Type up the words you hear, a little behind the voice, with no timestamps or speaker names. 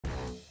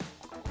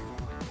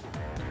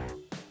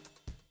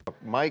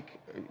Mike,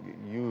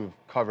 you've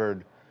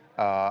covered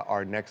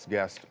our next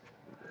guest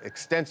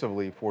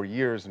extensively for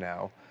years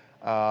now,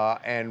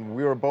 and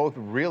we were both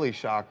really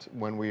shocked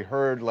when we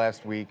heard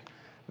last week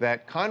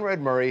that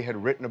Conrad Murray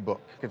had written a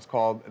book. It's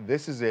called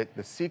This Is It,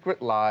 The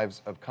Secret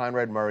Lives of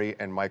Conrad Murray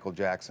and Michael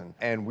Jackson.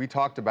 And we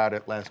talked about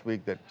it last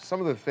week, that some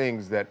of the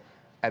things that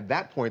at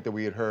that point that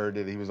we had heard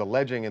that he was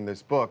alleging in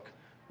this book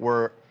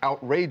were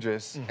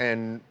outrageous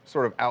and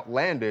sort of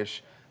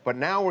outlandish. But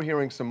now we're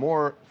hearing some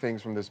more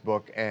things from this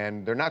book,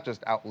 and they're not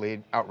just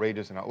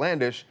outrageous and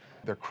outlandish,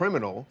 they're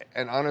criminal.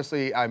 And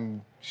honestly,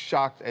 I'm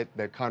shocked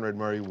that Conrad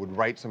Murray would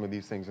write some of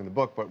these things in the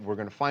book, but we're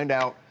gonna find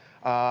out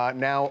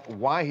now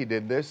why he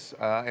did this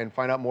and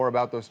find out more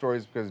about those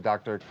stories, because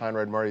Dr.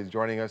 Conrad Murray is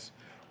joining us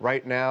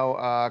right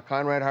now.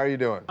 Conrad, how are you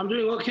doing? I'm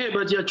doing okay,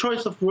 but your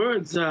choice of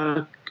words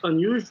are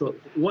unusual.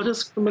 What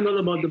is criminal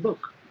about the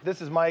book?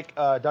 This is Mike,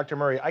 Dr.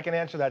 Murray. I can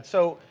answer that.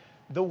 So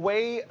the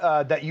way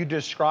that you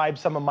describe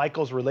some of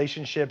Michael's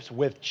relationships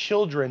with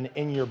children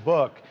in your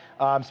book,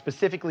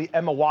 specifically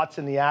Emma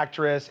Watson, the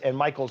actress, and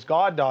Michael's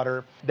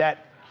goddaughter,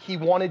 that he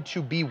wanted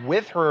to be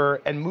with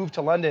her and move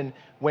to London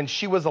when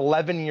she was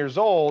 11 years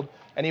old,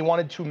 and he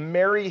wanted to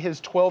marry his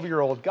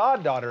 12-year-old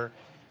goddaughter.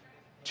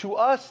 To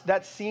us,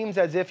 that seems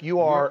as if you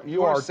are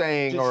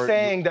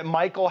saying that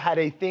Michael had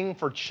a thing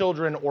for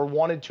children or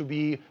wanted to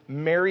be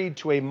married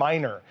to a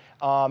minor.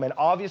 And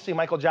obviously,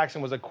 Michael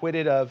Jackson was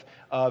acquitted of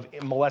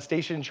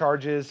molestation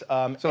charges.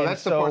 So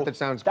that's the part that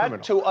sounds criminal.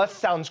 That to us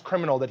sounds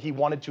criminal, that he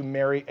wanted to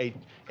marry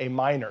a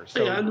minor.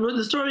 So, yeah, and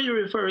the story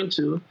you're referring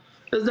to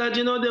is that,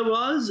 you know, there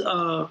was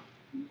a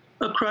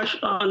crush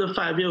on a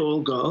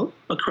 5-year-old girl,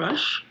 a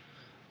crush,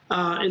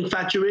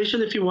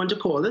 infatuation, if you want to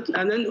call it.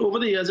 And then over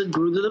the years, it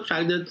grew to the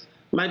fact that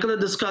Michael had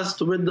discussed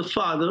with the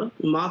father,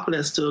 Mark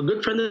Lester, a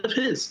good friend of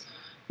his,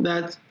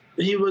 that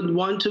he would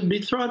want to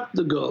betroth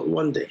the girl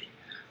one day.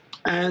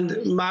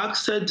 And Mark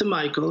said to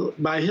Michael,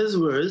 by his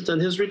words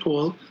and his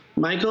recall,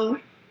 Michael,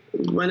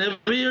 whenever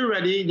you're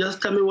ready,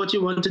 just tell me what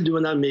you want to do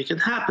and I'll make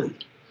it happen.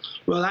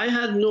 Well, I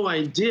had no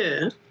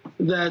idea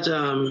that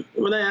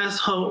when I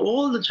asked how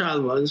old the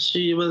child was,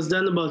 she was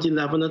then about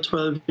 11 or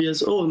 12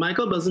 years old.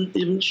 Michael wasn't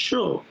even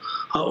sure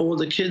how old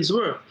the kids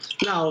were.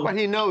 Now, but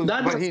he knows.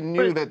 But he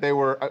knew that they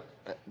were.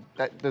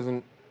 That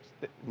doesn't.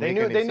 They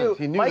knew.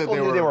 Michael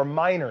knew they were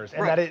minors,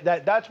 and right.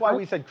 that's why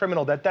we said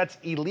criminal. That's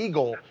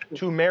illegal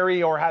to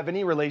marry or have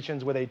any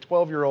relations with a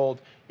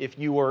 12-year-old if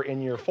you were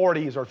in your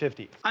 40s or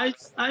 50s.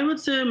 I would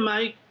say,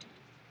 Mike,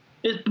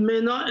 it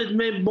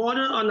may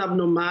border on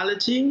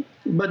abnormality,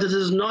 but it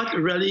is not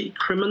really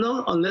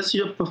criminal unless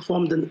you have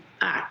performed an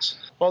act.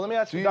 Well, let me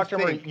ask you, Dr.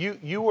 Murray,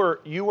 you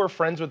were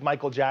friends with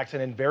Michael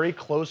Jackson and very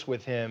close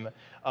with him,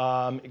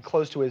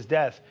 close to his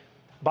death.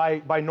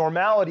 By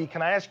normality,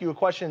 can I ask you a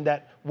question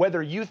that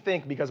whether you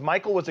think, because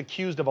Michael was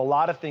accused of a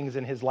lot of things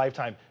in his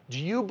lifetime, do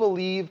you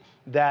believe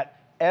that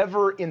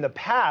ever in the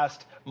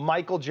past,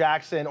 Michael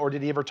Jackson, or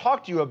did he ever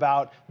talk to you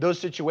about those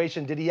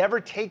situations? Did he ever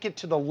take it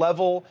to the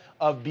level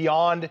of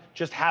beyond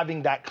just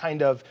having that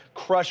kind of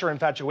crush or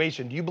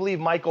infatuation? Do you believe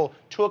Michael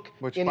took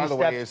any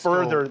steps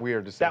further? Still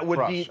weird to say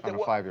crush on a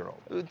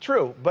 5-year-old.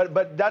 True,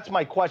 but that's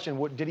my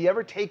question. Did he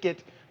ever take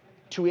it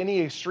to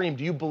any extreme?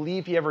 Do you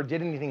believe he ever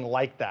did anything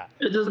like that?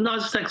 It is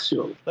not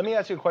sexual. Let me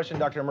ask you a question,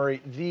 Dr.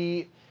 Murray.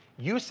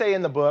 You say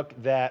in the book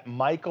that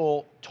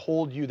Michael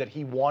told you that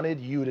he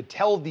wanted you to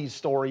tell these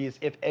stories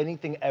if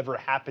anything ever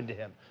happened to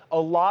him. A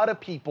lot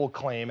of people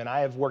claim, and I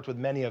have worked with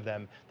many of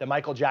them, that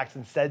Michael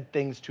Jackson said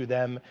things to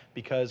them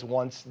because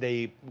once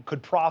they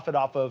could profit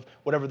off of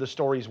whatever the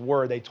stories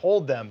were, they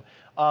told them.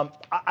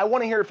 I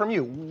want to hear it from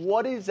you.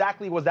 What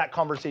exactly was that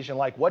conversation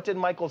like? What did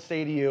Michael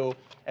say to you,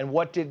 and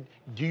what do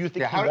you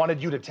think he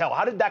wanted you to tell?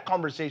 How did that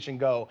conversation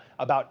go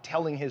about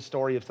telling his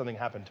story if something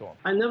happened to him?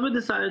 I never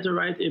decided to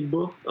write a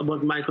book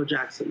about Michael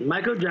Jackson.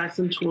 Michael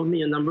Jackson told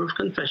me a number of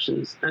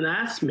confessions and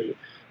asked me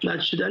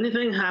that should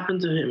anything happen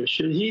to him,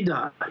 should he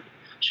die,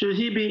 should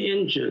he be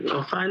injured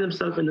or find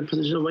himself in a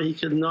position where he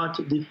could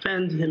not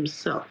defend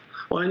himself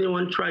or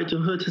anyone try to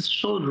hurt his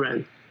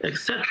children,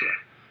 etc.,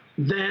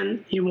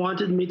 then he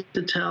wanted me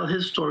to tell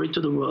his story to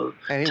the world.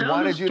 And he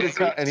wanted you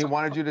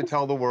to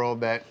tell the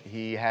world that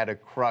he had a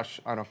crush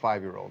on a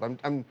 5-year-old.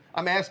 I'm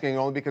asking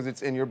only because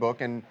it's in your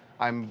book, and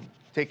I'm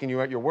taking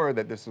you at your word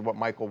that this is what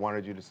Michael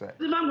wanted you to say.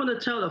 If I'm going to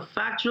tell a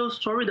factual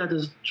story that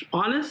is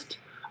honest,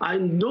 I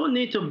don't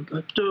need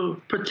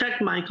to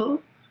protect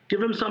Michael,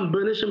 give him some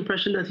burnished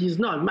impression that he's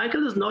not.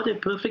 Michael is not a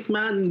perfect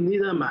man,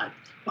 neither am I.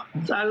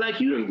 Like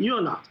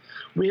you're not.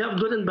 We have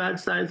good and bad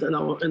sides in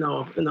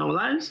our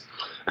lives,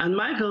 and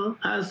Michael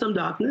has some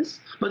darkness,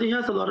 but he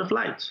has a lot of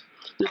light.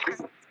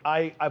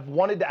 I've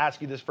wanted to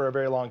ask you this for a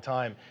very long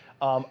time.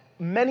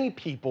 Many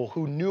people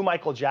who knew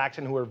Michael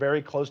Jackson, who were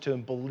very close to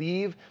him,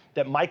 believe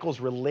that Michael's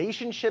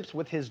relationships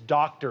with his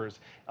doctors,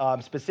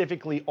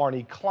 specifically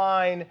Arnie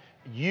Klein,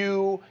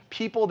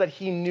 people that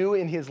he knew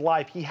in his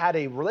life, he had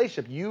a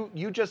relationship.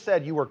 You just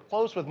said you were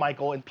close with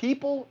Michael, and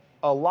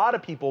a lot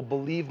of people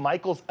believe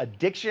Michael's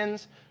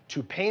addictions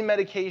to pain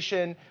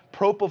medication,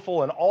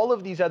 propofol, and all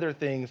of these other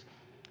things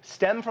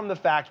stem from the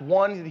fact,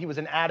 one, that he was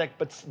an addict,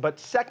 but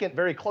second,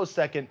 very close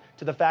second,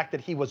 to the fact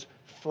that he was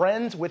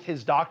friends with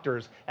his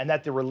doctors and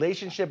that the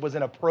relationship was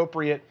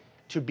inappropriate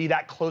to be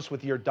that close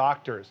with your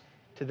doctors.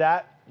 To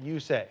that, you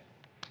say?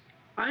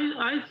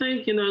 I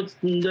think,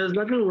 there's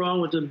nothing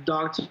wrong with a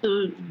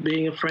doctor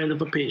being a friend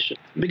of a patient,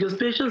 because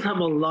patients have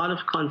a lot of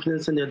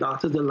confidence in their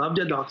doctors. They love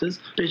their doctors.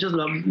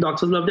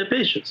 Doctors love their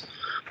patients.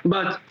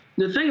 But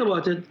the thing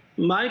about it,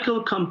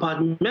 Michael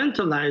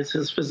compartmentalized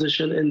his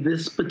physician in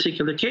this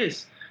particular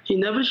case. He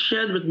never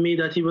shared with me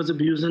that he was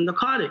abusing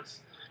narcotics.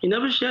 He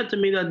never shared to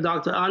me that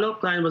Dr. Arnold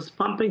Klein was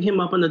pumping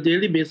him up on a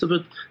daily basis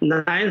with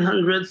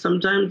 900,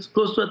 sometimes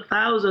close to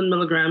 1,000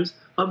 milligrams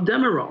of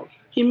Demerol.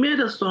 He made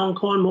a song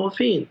called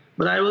Morphine.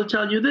 But I will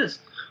tell you this.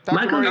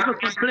 Michael never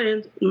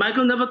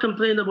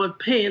complained about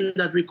pain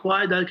that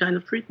required that kind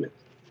of treatment.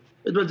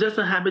 It was just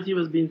a habit he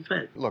was being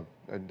fed. Look,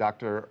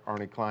 Dr.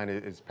 Arnie Klein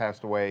is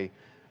passed away,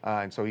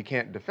 and so he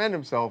can't defend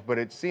himself, but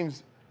it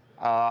seems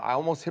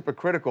almost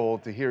hypocritical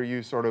to hear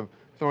you sort of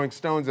throwing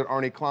stones at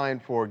Arnie Klein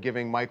for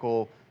giving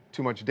Michael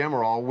too much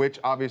Demerol, which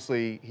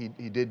obviously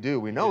he did do.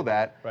 We know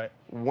that. Right.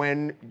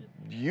 When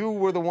you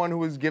were the one who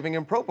was giving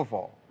him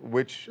propofol,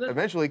 which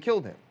eventually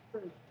killed him.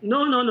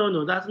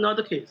 No. That's not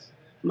the case.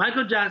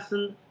 Michael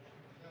Jackson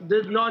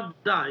did not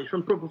die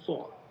from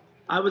propofol.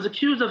 I was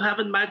accused of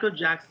having Michael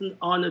Jackson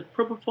on a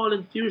propofol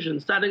infusion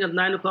starting at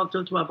 9 o'clock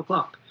till 12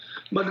 o'clock.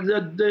 But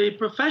the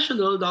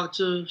professional,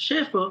 Dr.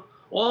 Schaefer,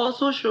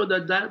 also showed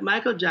that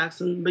Michael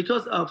Jackson,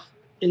 because of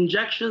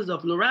injections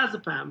of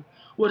lorazepam,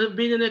 would have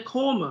been in a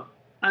coma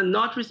and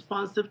not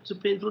responsive to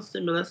painful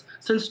stimulus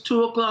since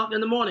 2 o'clock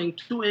in the morning,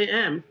 2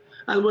 a.m.,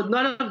 and would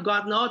not have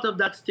gotten out of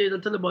that state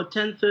until about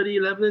 10:30,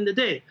 11 in the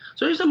day.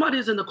 So if somebody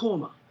is in a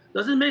coma,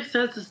 does it make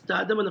sense to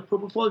start them on a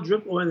propofol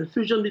drip or an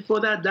infusion before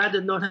that? That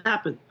did not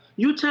happen.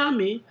 You tell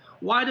me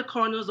why the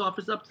coroner's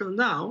office up till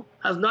now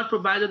has not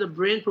provided a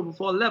brain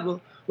propofol level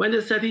when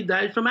they said he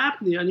died from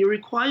apnea, and you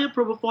require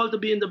propofol to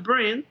be in the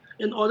brain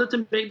in order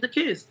to make the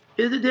case.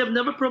 They have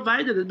never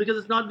provided it because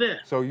it's not there.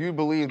 So you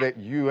believe that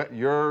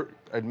your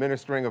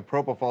administering of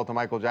propofol to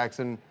Michael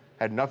Jackson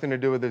had nothing to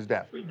do with his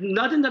death?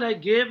 Nothing that I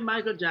gave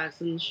Michael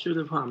Jackson should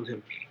have harmed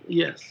him.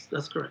 Yes,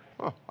 that's correct.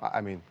 Well,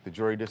 I mean, the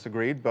jury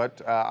disagreed,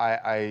 but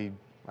I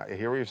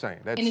hear what you're saying.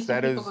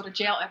 Innocent people go to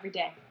jail every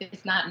day.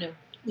 It's not new.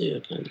 Yeah,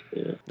 kind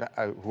of,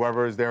 yeah.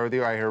 Whoever is there with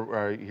you, I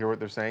hear what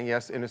they're saying.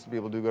 Yes, innocent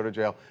people do go to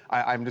jail.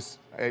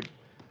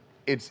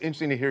 It's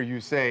interesting to hear you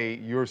say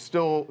you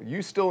still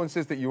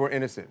insist that you were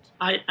innocent.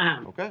 I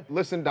am. Okay.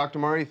 Listen, Dr.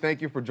 Murray,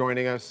 thank you for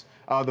joining us.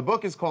 The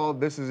book is called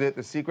This Is It,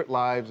 The Secret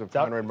Lives of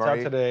Conrad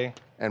Murray today.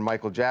 And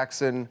Michael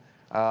Jackson.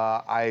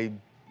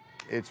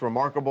 It's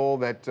remarkable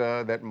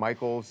that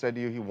Michael said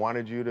to you he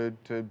wanted you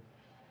to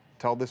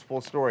tell this full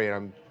story,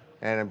 and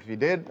if you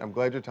did, I'm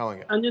glad you're telling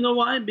it. And you know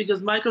why?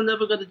 Because Michael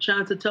never got a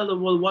chance to tell the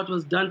world what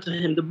was done to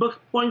him. The book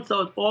points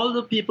out all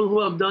the people who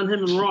have done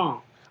him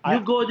wrong. You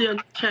go there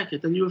and check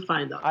it, and you'll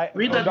find out.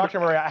 Read that.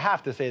 Dr. Murray, I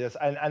have to say this,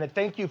 and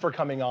thank you for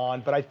coming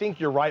on, but I think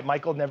you're right.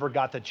 Michael never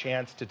got the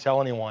chance to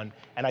tell anyone,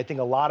 and I think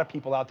a lot of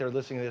people out there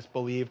listening to this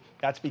believe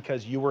that's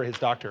because you were his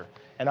doctor.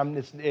 And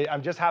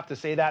I'm just have to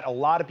say that. A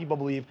lot of people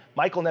believe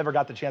Michael never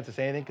got the chance to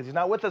say anything because he's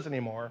not with us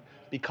anymore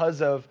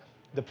because of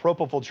the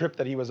propofol drip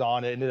that he was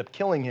on. It ended up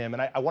killing him,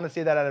 and I want to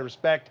say that out of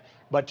respect,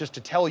 but just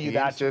to tell you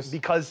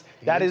because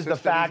that is the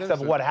facts of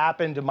what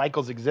happened to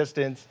Michael's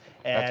existence.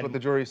 And, that's what the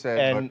jury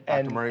said, but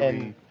Dr.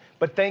 Murray,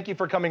 but thank you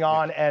for coming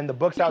on, and the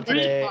book's out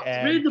today.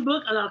 Read the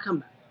book, and I'll come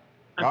back.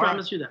 I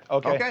promise you that.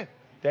 Okay.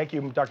 Thank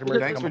you, Dr.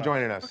 Murray. Thanks for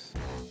joining us.